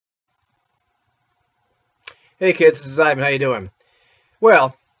Hey kids, this is Ivan. How you doing?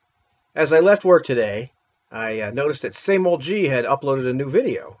 Well, as I left work today, I noticed that Sameoldji had uploaded a new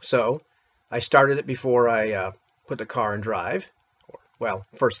video. So I started it before I put the car in drive. Well,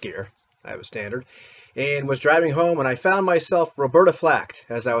 first gear. I have a standard. And was driving home, and I found myself Roberta Flacked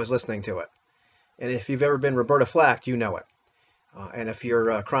as I was listening to it. And if you've ever been Roberta Flacked, you know it. And if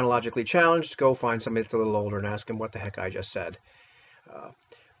you're chronologically challenged, go find somebody that's a little older and ask him what the heck I just said. Uh,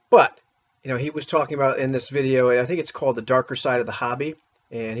 but he was talking about in this video, I think it's called The Darker Side of the Hobby.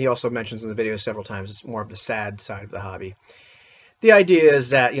 And he also mentions in the video several times it's more of the sad side of the hobby. The idea is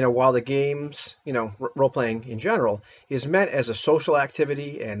that, while the games, role-playing in general, is meant as a social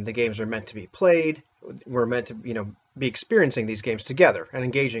activity and the games are meant to be played, we're meant to, be experiencing these games together and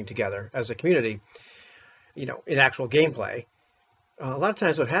engaging together as a community, in actual gameplay. A lot of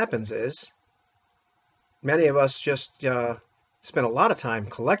times what happens is many of us just spend a lot of time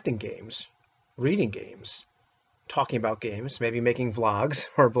collecting games, reading games, talking about games, maybe making vlogs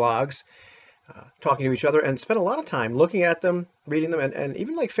or blogs, talking to each other, and spend a lot of time looking at them, reading them, and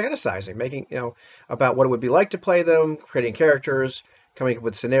even like fantasizing, making, about what it would be like to play them, creating characters, coming up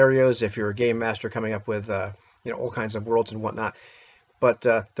with scenarios, if you're a game master, coming up with, all kinds of worlds and whatnot. But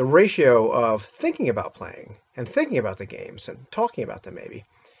the ratio of thinking about playing and thinking about the games and talking about them maybe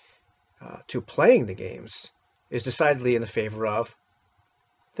to playing the games is decidedly in the favor of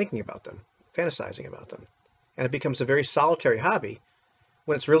thinking about them, fantasizing about them. And it becomes a very solitary hobby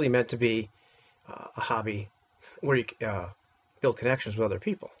when it's really meant to be a hobby where you build connections with other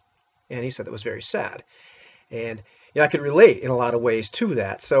people. And he said that was very sad. And I could relate in a lot of ways to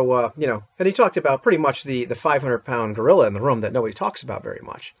that. So, and he talked about pretty much the 500-pound gorilla in the room that nobody talks about very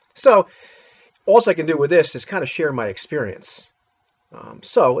much. So all I can do with this is kind of share my experience.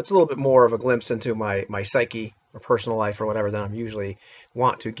 So it's a little bit more of a glimpse into my psyche or personal life or whatever than I'm usually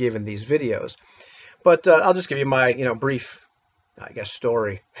want to give in these videos. But I'll just give you my, brief, I guess,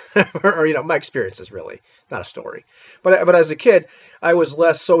 story, or my experiences really, not a story. But as a kid, I was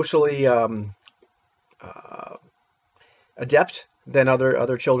less socially adept than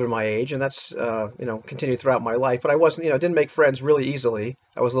other children my age, and that's continued throughout my life. But I wasn't, didn't make friends really easily.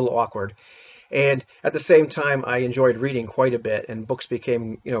 I was a little awkward, and at the same time, I enjoyed reading quite a bit, and books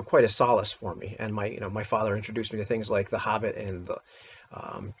became quite a solace for me. And my father introduced me to things like The Hobbit and the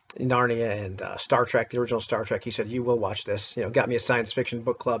Narnia and Star Trek, the original Star Trek. He said, "You will watch this." Got me a science fiction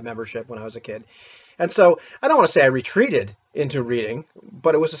book club membership when I was a kid. And so I don't want to say I retreated into reading,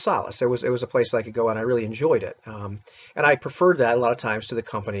 but it was a solace. It was a place I could go, and I really enjoyed it. And I preferred that a lot of times to the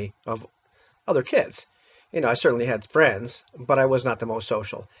company of other kids. I certainly had friends, but I was not the most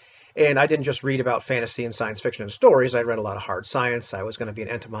social. And I didn't just read about fantasy and science fiction and stories. I read a lot of hard science. I was going to be an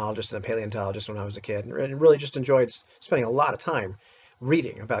entomologist and a paleontologist when I was a kid, and really just enjoyed spending a lot of time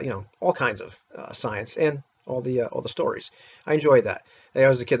reading about all kinds of science and all the stories. I enjoyed that. I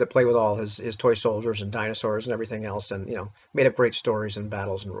was a kid that played with all his toy soldiers and dinosaurs and everything else, and made up great stories and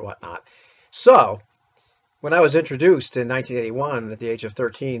battles and whatnot. So when I was introduced in 1981 at the age of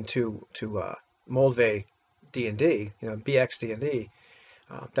 13 to Moldve D&D, BX D&D,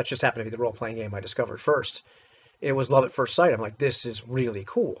 that just happened to be the role-playing game I discovered first. It was love at first sight. I'm like, this is really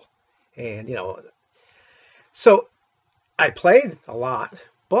cool, and so I played a lot,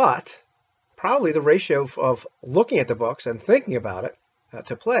 but probably the ratio of looking at the books and thinking about it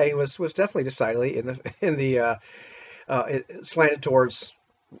to play was definitely decidedly it slanted towards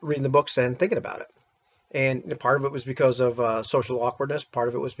reading the books and thinking about it. And part of it was because of social awkwardness. Part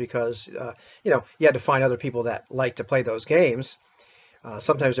of it was because you had to find other people that liked to play those games.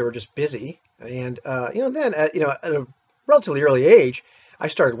 Sometimes they were just busy, and then at a relatively early age, I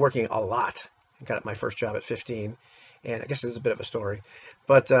started working a lot. I got my first job at 15. And I guess this is a bit of a story,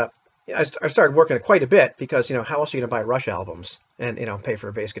 but I started working quite a bit because, how else are you going to buy Rush albums and, pay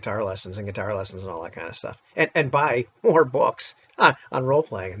for bass guitar lessons and all that kind of stuff, and buy more books on role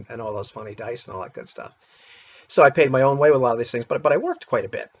playing and all those funny dice and all that good stuff. So I paid my own way with a lot of these things, but I worked quite a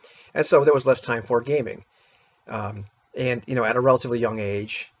bit, and so there was less time for gaming. And at a relatively young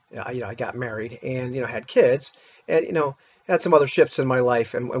age, I got married and had kids, and had some other shifts in my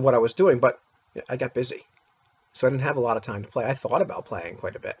life and what I was doing, but I got busy. So I didn't have a lot of time to play. I thought about playing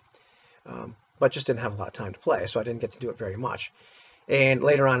quite a bit, but just didn't have a lot of time to play, so I didn't get to do it very much. And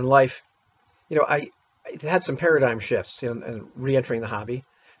later on in life, I had some paradigm shifts, and re-entering the hobby.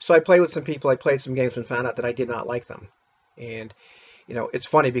 So I played with some people. I played some games and found out that I did not like them. And it's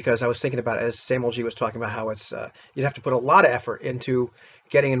funny because I was thinking about it as Sameoldji was talking about how it's you'd have to put a lot of effort into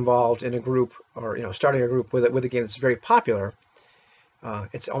getting involved in a group or starting a group with a game that's very popular.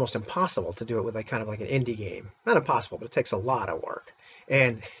 It's almost impossible to do it with kind of like an indie game. Not impossible, but it takes a lot of work.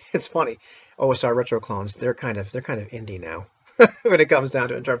 And it's funny, OSR retro clones, they're kind of indie now when it comes down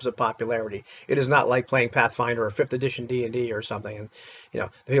to in terms of popularity. It is not like playing Pathfinder or 5th edition D&D or something, and the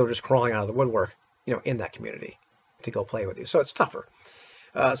people are just crawling out of the woodwork, in that community to go play with you. So it's tougher.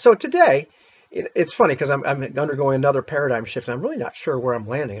 So today, it's funny because I'm undergoing another paradigm shift, and I'm really not sure where I'm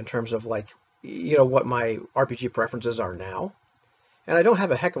landing in terms of like, what my RPG preferences are now. And I don't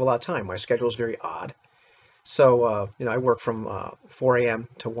have a heck of a lot of time. My schedule is very odd. So, I work from 4 a.m.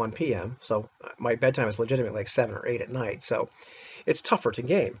 to 1 p.m. So my bedtime is legitimately like 7 or 8 at night. So it's tougher to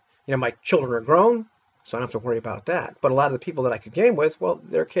game. My children are grown, so I don't have to worry about that. But a lot of the people that I could game with, well,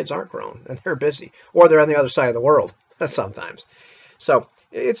 their kids aren't grown and they're busy, or they're on the other side of the world sometimes. So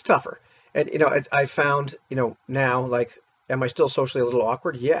it's tougher. And, I found, now, like, am I still socially a little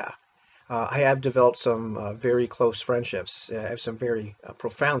awkward? Yeah. I have developed some very close friendships. I have some very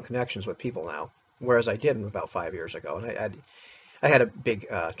profound connections with people now, whereas I didn't about 5 years ago. And I had a big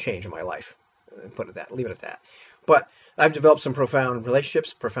change in my life. Leave it at that. But I've developed some profound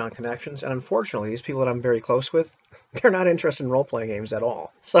relationships, profound connections, and unfortunately, these people that I'm very close with, they're not interested in role-playing games at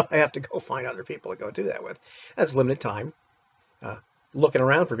all. So I have to go find other people to go do that with. That's limited time. Looking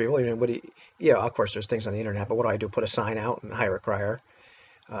around for people. Of course, there's things on the internet, but what do I do? Put a sign out and hire a crier.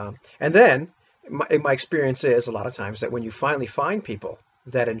 And then my experience is a lot of times that when you finally find people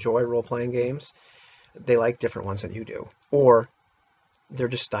that enjoy role-playing games, they like different ones than you do, or their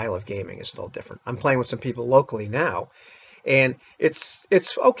just style of gaming is a little different. I'm playing with some people locally now, and it's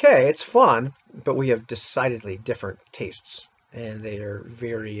okay, it's fun, but we have decidedly different tastes, and they are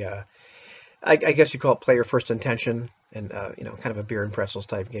very, I guess you call it player first intention, and kind of a beer and pretzels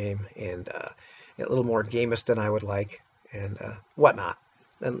type game, and a little more gamist than I would like, and whatnot.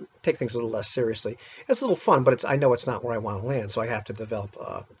 And take things a little less seriously. It's a little fun, but I know it's not where I want to land, so I have to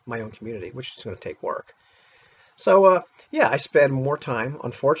develop my own community, which is going to take work. So, yeah, I spend more time,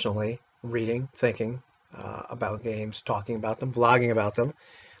 unfortunately, reading, thinking about games, talking about them, blogging about them,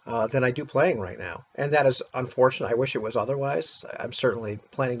 than I do playing right now. And that is unfortunate. I wish it was otherwise. I'm certainly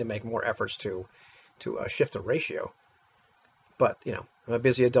planning to make more efforts to shift the ratio. But, I'm a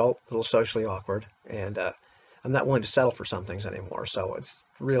busy adult, a little socially awkward, and I'm not willing to settle for some things anymore. So it's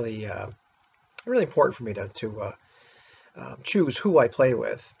really, really important for me to choose who I play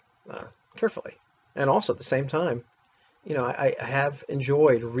with carefully. And also at the same time, I have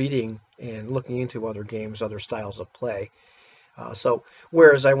enjoyed reading and looking into other games, other styles of play. So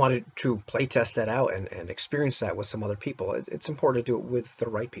whereas I wanted to play test that out and experience that with some other people, it's important to do it with the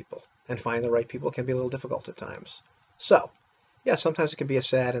right people. And finding the right people can be a little difficult at times. So, yeah, sometimes it can be a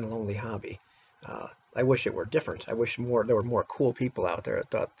sad and lonely hobby. I wish it were different. I wish there were more cool people out there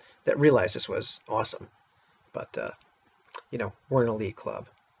that realized this was awesome. But we're an elite club.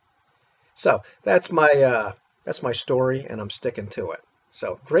 So that's my story, and I'm sticking to it.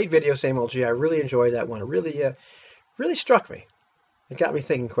 So great video, Sameoldji. I really enjoyed that one. It really struck me. It got me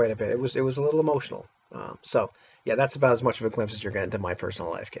thinking quite a bit. It was a little emotional. So yeah, that's about as much of a glimpse as you're getting into my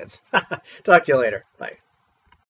personal life, kids. Talk to you later. Bye.